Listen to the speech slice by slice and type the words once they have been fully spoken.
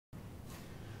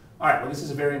All right, well, this is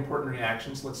a very important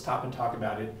reaction, so let's stop and talk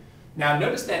about it. Now,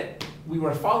 notice that we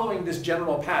were following this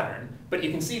general pattern, but you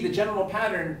can see the general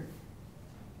pattern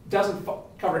doesn't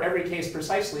cover every case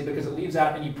precisely because it leaves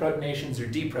out any protonations or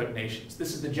deprotonations.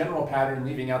 This is the general pattern,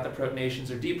 leaving out the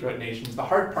protonations or deprotonations. The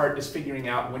hard part is figuring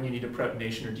out when you need a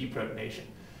protonation or deprotonation.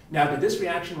 Now, did this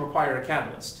reaction require a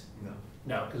catalyst? No.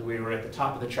 No, because we were at the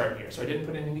top of the chart here, so I didn't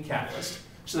put in any catalyst.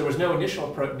 So there was no initial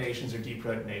protonations or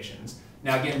deprotonations.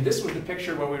 Now again, this was the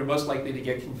picture where we were most likely to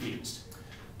get confused.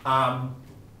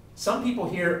 Some people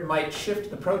here might shift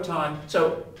the proton.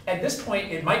 So at this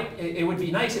point, it would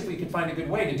be nice if we could find a good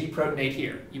way to deprotonate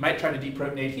here. You might try to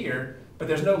deprotonate here, but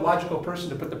there's no logical person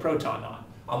to put the proton on.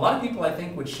 A lot of people, I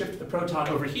think, would shift the proton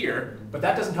over here, but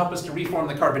that doesn't help us to reform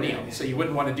the carbonyl, so you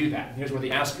wouldn't want to do that. Here's where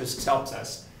the asterisk helps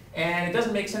us. And it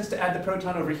doesn't make sense to add the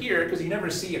proton over here because you never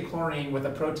see a chlorine with a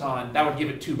proton. That would give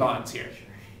it 2 bonds here.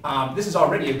 This is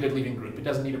already a good leaving group. It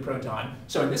doesn't need a proton.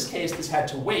 So in this case, this had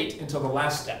to wait until the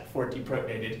last step before it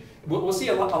deprotonated. We'll see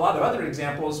a lot of other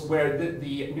examples where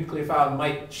the nucleophile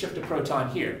might shift a proton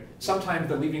here. Sometimes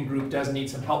the leaving group does need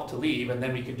some help to leave, and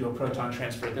then we could do a proton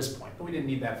transfer at this point. But we didn't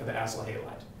need that for the acyl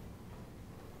halide.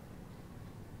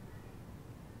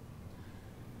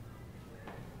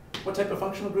 What type of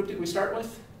functional group did we start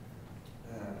with?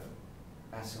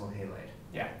 Acyl halide.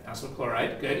 Yeah, acyl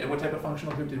chloride, good. And what type of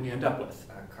functional group did we end up with?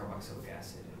 Carboxylic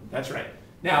acid. That's right.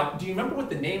 Now, do you remember what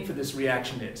the name for this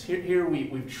reaction is? Here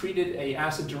we've treated an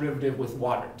acid derivative with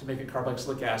water to make a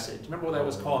carboxylic acid. Do you remember what that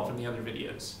was called from the other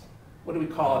videos? What do we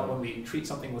call it when we treat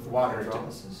something with water?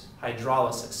 Hydrolysis.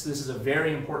 Hydrolysis. This is a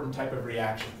very important type of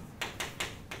reaction.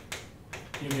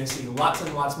 You're going to see lots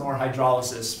and lots more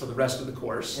hydrolysis for the rest of the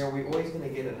course. Are we always going to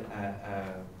get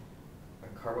a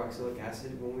carboxylic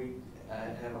acid when we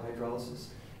have a hydrolysis?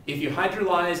 If you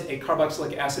hydrolyze a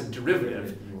carboxylic acid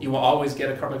derivative, you will always get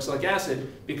a carboxylic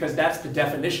acid because that's the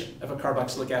definition of a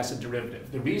carboxylic acid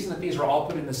derivative. The reason that these are all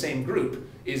put in the same group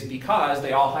is because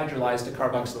they all hydrolyze to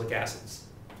carboxylic acids.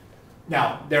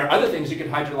 Now, there are other things you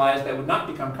can hydrolyze that would not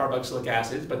become carboxylic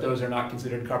acids, but those are not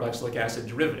considered carboxylic acid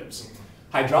derivatives.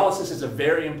 Hydrolysis is a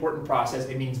very important process.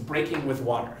 It means breaking with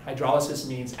water. Hydrolysis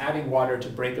means adding water to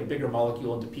break a bigger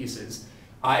molecule into pieces.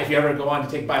 If you ever go on to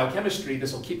take biochemistry,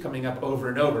 this will keep coming up over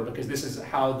and over because this is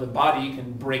how the body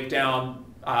can break down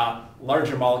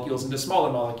larger molecules into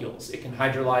smaller molecules. It can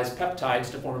hydrolyze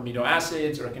peptides to form amino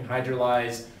acids, or it can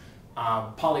hydrolyze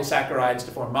polysaccharides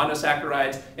to form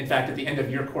monosaccharides. In fact, at the end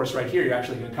of your course right here, you're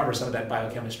actually going to cover some of that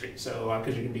biochemistry. So,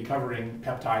 because you're going to be covering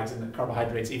peptides and the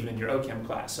carbohydrates even in your OChem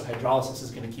class. So hydrolysis is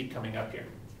going to keep coming up here.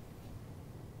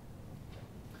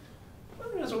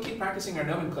 As we'll keep practicing our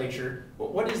nomenclature,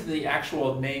 what is the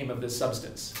actual name of this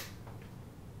substance?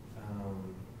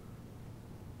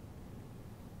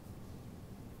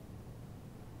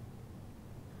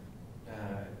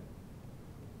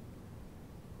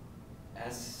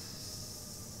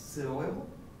 Acid oil?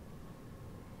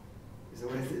 Is that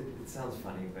what it is? It sounds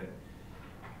funny, but...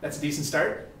 That's a decent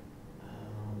start.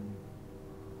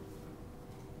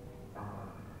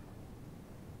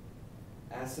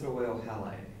 Acid oil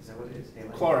halide. Is that what it is?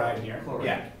 Halide? Chloride here. Chloride.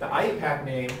 Yeah. The IUPAC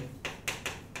name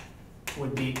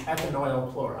would be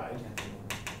ethanoyl chloride.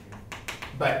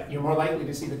 But you're more likely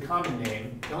to see the common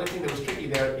name. The only thing that was tricky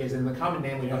there is in the common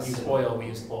name we don't use oil, we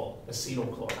use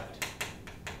acetyl chloride.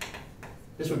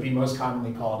 This would be most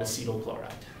commonly called acetyl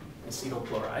chloride. Acetyl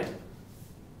chloride.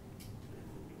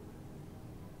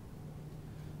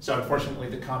 So unfortunately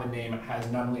the common name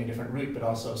has not only a different root but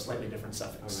also a slightly different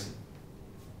suffix. Okay.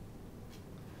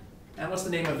 And what's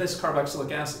the name of this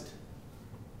carboxylic acid?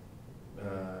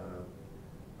 A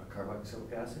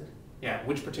carboxylic acid? Yeah,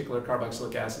 which particular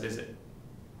carboxylic acid is it?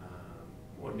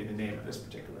 What would be the name of this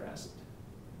particular acid?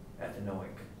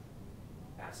 Ethanoic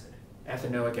acid.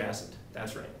 Ethanoic acid,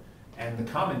 that's right. And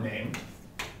the common name?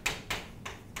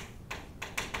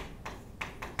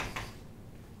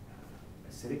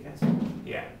 Acetic acid?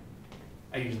 Yeah.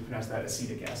 I usually pronounce that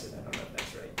acetic acid. I don't know if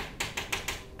that's right.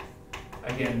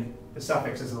 Again, the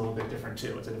suffix is a little bit different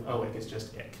too. Instead of oic, it's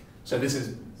just ic. So this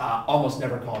is almost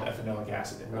never called ethanoic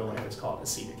acid. In real life, it's called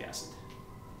acetic acid.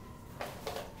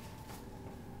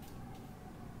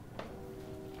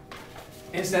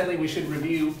 Incidentally, we should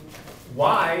review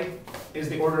why is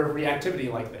the order of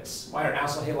reactivity like this? Why are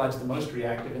acyl halides the most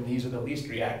reactive and these are the least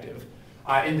reactive?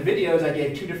 In the videos, I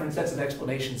gave 2 different sets of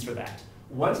explanations for that.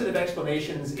 One set of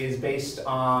explanations is based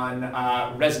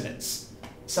on resonance.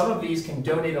 Some of these can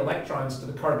donate electrons to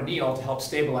the carbonyl to help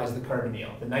stabilize the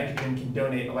carbonyl. The nitrogen can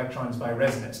donate electrons by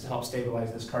resonance to help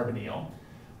stabilize this carbonyl.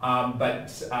 But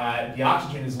the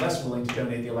oxygen is less willing to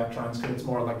donate the electrons because it's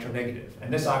more electronegative.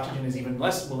 And this oxygen is even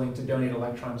less willing to donate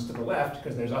electrons to the left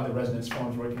because there's other resonance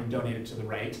forms where it can donate it to the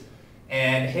right.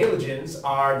 And halogens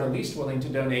are the least willing to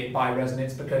donate by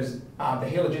resonance because the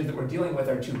halogens that we're dealing with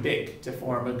are too big to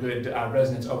form a good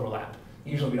resonance overlap.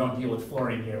 Usually we don't deal with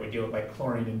fluorine here, we deal with like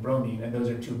chlorine and bromine, and those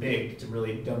are too big to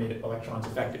really donate electrons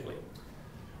effectively.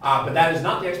 But that is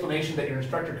not the explanation that your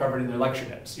instructor covered in their lecture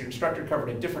notes. Your instructor covered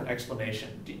a different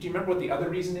explanation. Do you remember what the other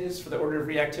reason is for the order of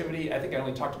reactivity? I think I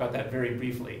only talked about that very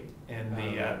briefly in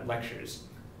the lectures.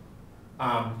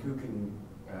 Who can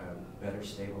better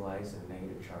stabilize a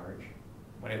negative charge?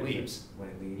 When it leaves. When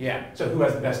it leaves? Yeah, so who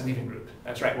has the best leaving group?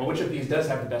 That's right. Well, which of these does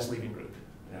have the best leaving group?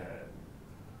 The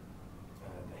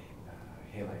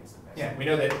halides. Yeah, we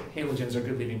know that halogens are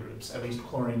good leaving groups, at least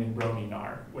chlorine and bromine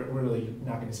are. We're really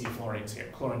not going to see fluorines here.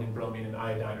 Chlorine and bromine and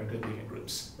iodine are good leaving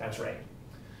groups. That's right.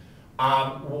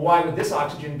 Why would this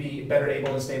oxygen be better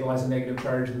able to stabilize a negative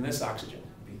charge than this oxygen?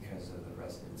 Because of the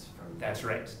resonance from That's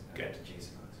right. Good.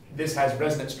 adjacent oxygen. This has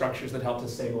resonance structures that help to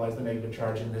stabilize the negative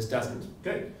charge, and this doesn't.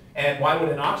 Good. And why would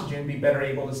an oxygen be better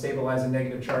able to stabilize a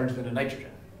negative charge than a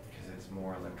nitrogen? Because it's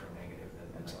more electronegative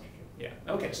than the nitrogen. Yeah,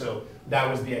 okay, so that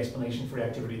was the explanation for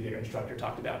reactivity that your instructor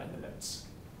talked about in the notes.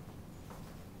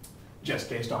 Just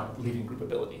based on leaving group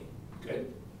ability.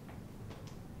 Good.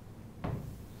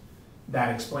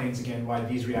 That explains again why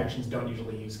these reactions don't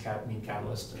usually use amine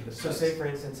catalyst. So say for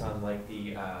instance on like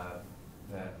the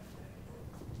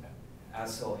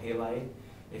acyl halide,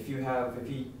 if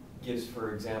he gives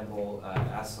for example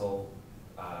acyl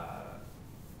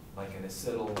like an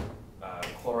acetyl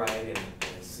chloride and an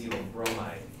acetyl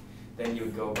bromide, then you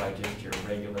would go by just your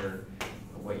regular,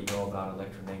 what you know about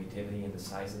electronegativity and the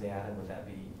size of the atom. Would that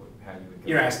be how you would go?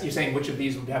 You're saying which of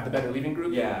these would have the better leaving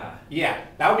group? Yeah. Yeah,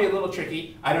 that would be a little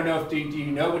tricky. I don't know if, do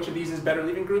you know which of these is better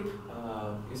leaving group?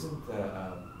 Isn't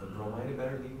the bromide a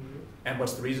better leaving group? And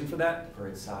what's the reason for that? For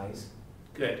its size.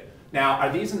 Good. Now,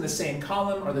 are these in the same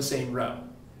column or the same row?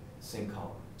 Same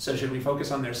column. So should we focus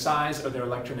on their size or their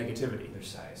electronegativity? Their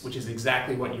size. Which is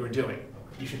exactly what you were doing.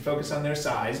 Okay. You should focus on their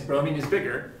size. Bromine is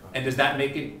bigger, and does that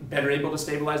make it better able to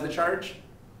stabilize the charge?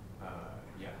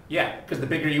 Yeah. Yeah, because the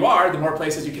bigger you are, the more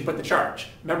places you can put the charge.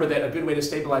 Remember that a good way to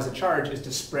stabilize a charge is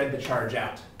to spread the charge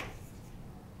out.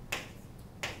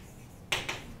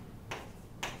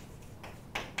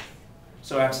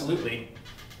 So absolutely,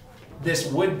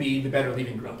 this would be the better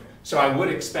leaving group. So I would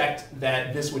expect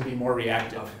that this would be more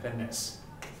reactive than this.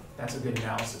 That's a good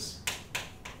analysis.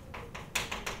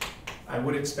 I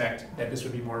would expect that this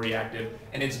would be more reactive.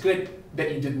 And it's good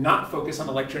that you did not focus on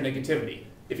electronegativity.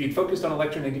 If you'd focused on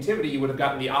electronegativity, you would have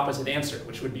gotten the opposite answer,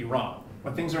 which would be wrong.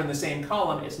 When things are in the same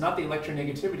column, it's not the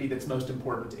electronegativity that's most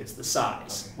important, it's the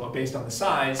size. Okay. Well, based on the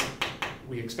size,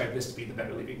 we expect this to be the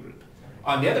better leaving group.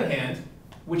 On the other hand,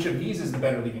 which of these is the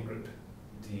better leaving group?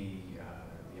 The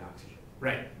oxygen.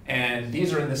 Right, and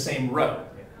these are in the same row.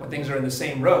 Yeah. When things are in the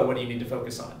same row, what do you need to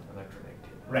focus on?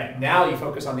 Electronegativity. Right, now you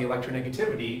focus on the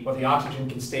electronegativity, well, the oxygen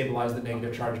can stabilize the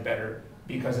negative charge better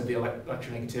because of the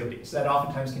electronegativity. So that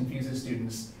oftentimes confuses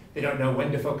students. They don't know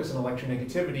when to focus on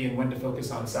electronegativity and when to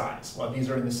focus on size. Well, these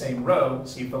are in the same row,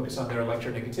 so you focus on their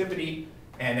electronegativity,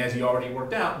 and as you already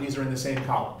worked out, these are in the same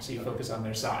column, so you focus on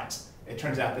their size. It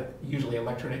turns out that usually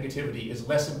electronegativity is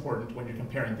less important when you're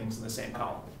comparing things in the same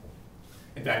column.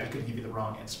 In fact, it could give you the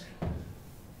wrong answer.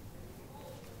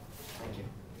 Thank you.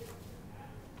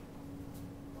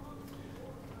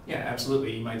 Yeah,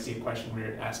 absolutely. You might see a question where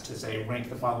you're asked to say, rank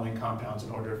the following compounds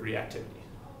in order of reactivity.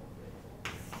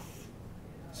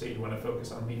 So you want to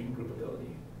focus on leaving group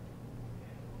ability.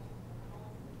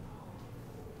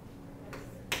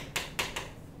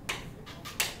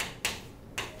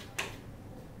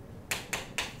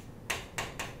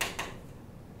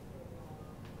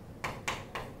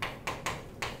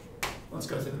 Let's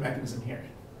go through the mechanism here.